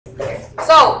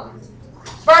So,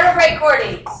 vertebrate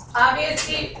chordates.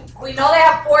 Obviously, we know they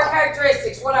have 4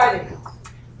 characteristics. What are they?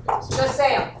 Just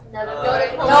say them.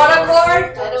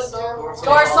 Notochord,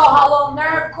 dorsal hollow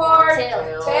nerve cord,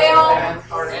 tail,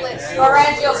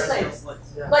 pharyngeal slits.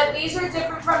 But these are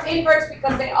different from inverts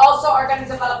because they also are going to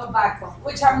develop a backbone,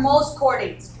 which are most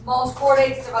chordates. Most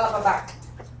chordates develop a backbone.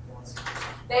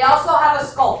 They also have a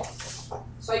skull.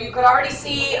 So you could already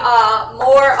see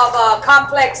more of a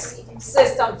complex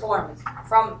system forming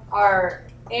from our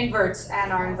inverts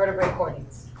and our invertebrate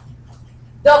chordates.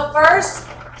 The first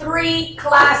 3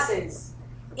 classes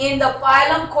in the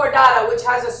phylum Chordata, which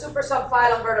has a super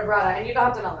subphylum Vertebrata, and you don't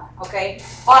have to know that, okay,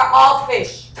 are all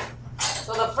fish.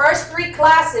 So the first 3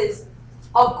 classes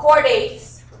of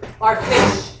chordates are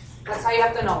fish. That's how you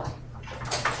have to know it.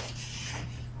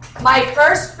 My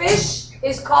first fish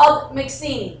is called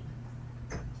Myxini.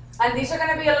 And these are going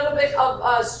to be a little bit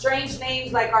of strange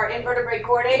names like our invertebrate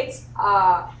chordates.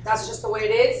 That's just the way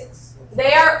it is.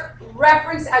 They are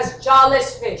referenced as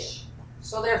jawless fish.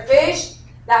 So they're fish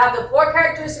that have the 4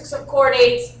 characteristics of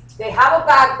chordates. They have a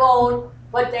backbone,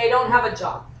 but they don't have a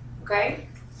jaw. Okay?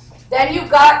 Then you've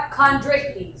got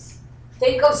chondrichthyes.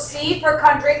 Think of C for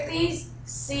chondrichthyes,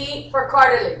 C for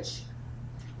cartilage.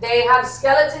 They have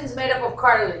skeletons made up of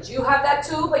cartilage. You have that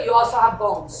too, but you also have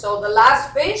bones. So the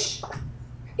last fish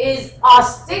is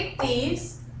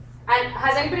Osteichthyes. And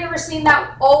has anybody ever seen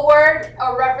that O word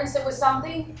or referenced it with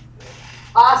something?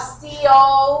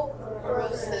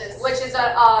 Osteoporosis, which is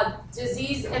a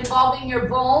disease involving your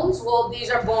bones. Well,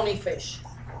 these are bony fish.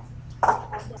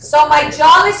 So my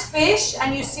jawless fish,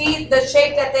 and you see the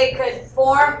shape that they could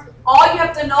form. All you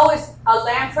have to know is a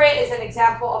lamprey is an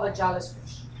example of a jawless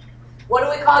fish. What do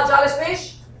we call jawless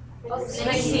fish?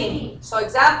 Myxini. So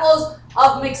examples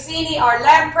of Myxini are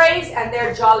lampreys and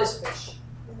they're jawless fish.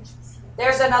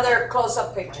 There's another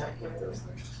close-up picture.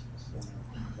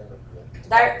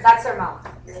 That's their mouth.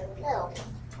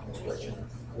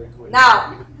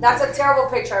 Now, that's a terrible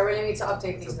picture. I really need to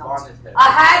update these notes. A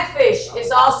hagfish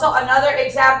is also another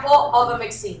example of a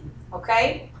Myxini.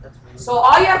 Okay? So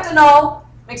all you have to know,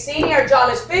 Myxini are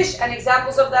jawless fish, and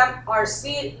examples of them are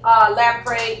sea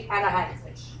lamprey and a hagfish.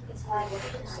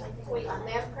 Wait,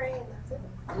 lamprey and that's it?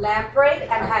 Lamprey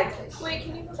and hagfish. Wait,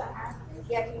 can you go back?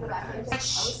 Yeah, can you go back?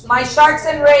 My sharks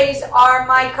and rays are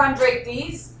my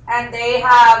chondrichthyes, and they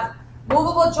have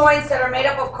movable joints that are made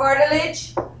up of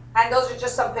cartilage, and those are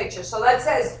just some pictures. So that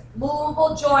says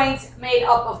movable joints made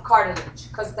up of cartilage,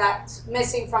 because that's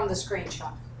missing from the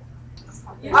screenshot.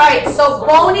 All right, so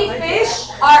bony fish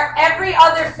are every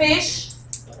other fish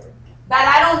that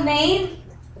I don't name.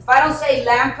 If I don't say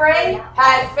lamprey,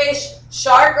 hagfish,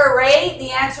 shark, or ray,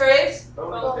 the answer is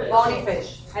bony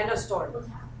fish. End of story.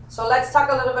 So let's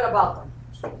talk a little bit about them.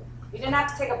 You didn't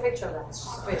have to take a picture of that. It's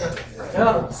just a fish.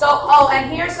 So, and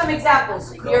here's some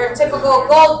examples. Your typical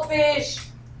goldfish,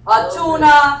 a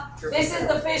tuna. This is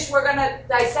the fish we're going to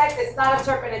dissect. It's not a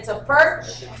turpin, it's a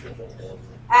perch.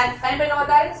 And anybody know what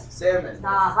that is? Salmon.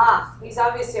 He's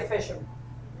obviously a fisherman.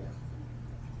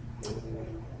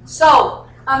 So,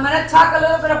 I'm going to talk a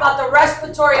little bit about the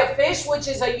respiratory of fish, which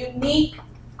is a unique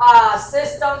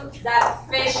system that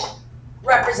fish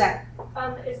represent.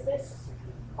 Is this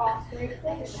all 3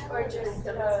 fish or just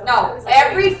No,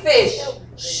 every fish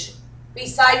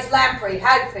besides lamprey,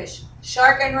 hagfish,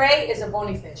 shark, and ray is a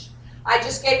bony fish. I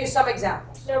just gave you some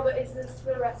examples. No, but is this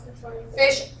the respiratory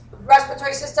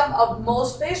Respiratory system of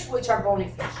most fish, which are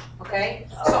bony fish. Okay?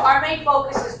 So our main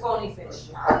focus is bony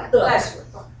fish. Bless you.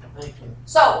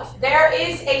 So there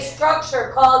is a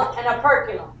structure called an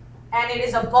operculum, and it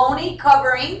is a bony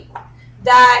covering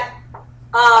that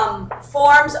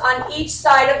forms on each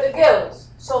side of the gills.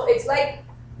 So it's like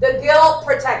the gill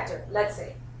protector, let's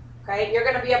say. Okay, you're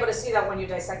going to be able to see that when you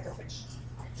dissect the fish.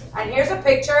 And here's a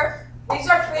picture. These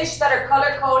are fish that are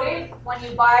color-coded. When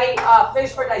you buy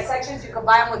fish for dissections, you can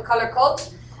buy them with color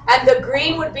coats. And the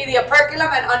green would be the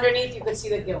operculum, and underneath you could see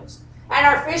the gills. And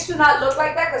our fish do not look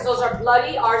like that because those are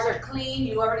bloody. Ours are clean.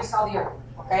 You already saw the other.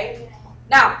 Okay?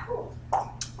 Now,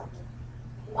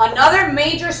 another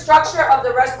major structure of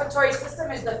the respiratory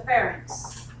system is the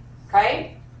pharynx.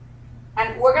 Okay?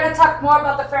 And we're going to talk more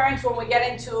about the pharynx when we get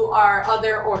into our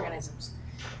other organisms.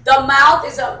 The mouth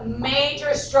is a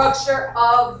major structure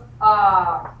of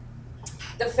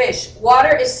the fish.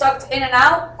 Water is sucked in and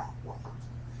out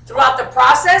throughout the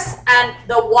process, and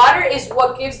the water is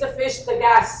what gives the fish the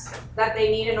gas that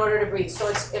they need in order to breathe. So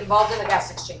it's involved in the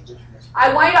gas exchange.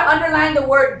 I want you to underline the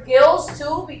word gills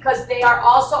too, because they are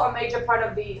also a major part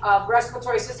of the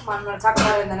respiratory system. I'm going to talk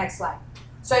about it in the next slide.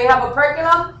 So you have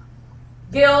operculum,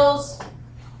 gills,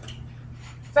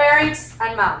 pharynx,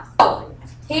 and mouth. So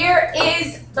here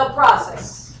is the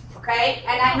process, okay?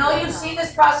 And I know you've seen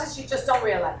this process, you just don't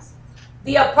realize.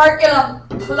 The operculum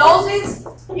closes.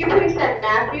 You please send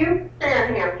Matthew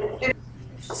and him.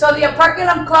 So the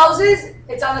operculum closes,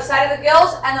 it's on the side of the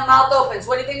gills, and the mouth opens.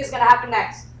 What do you think is going to happen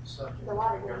next? The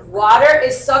water. Water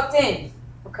is sucked in,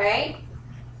 okay?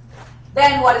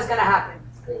 Then what is going to happen?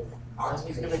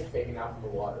 He's going to be taken out from the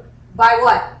water. By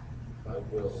what? By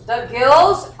gills. The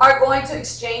gills are going to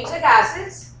exchange the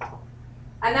gases,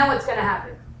 and then what's going to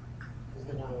happen? He's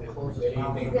going to close his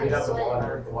mouth. He's going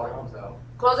to the water comes out.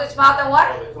 Close its mouth and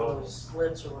what? Those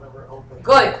slits or whatever open.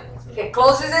 Good. It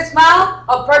closes its mouth,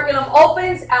 operculum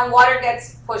opens, and water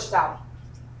gets pushed out.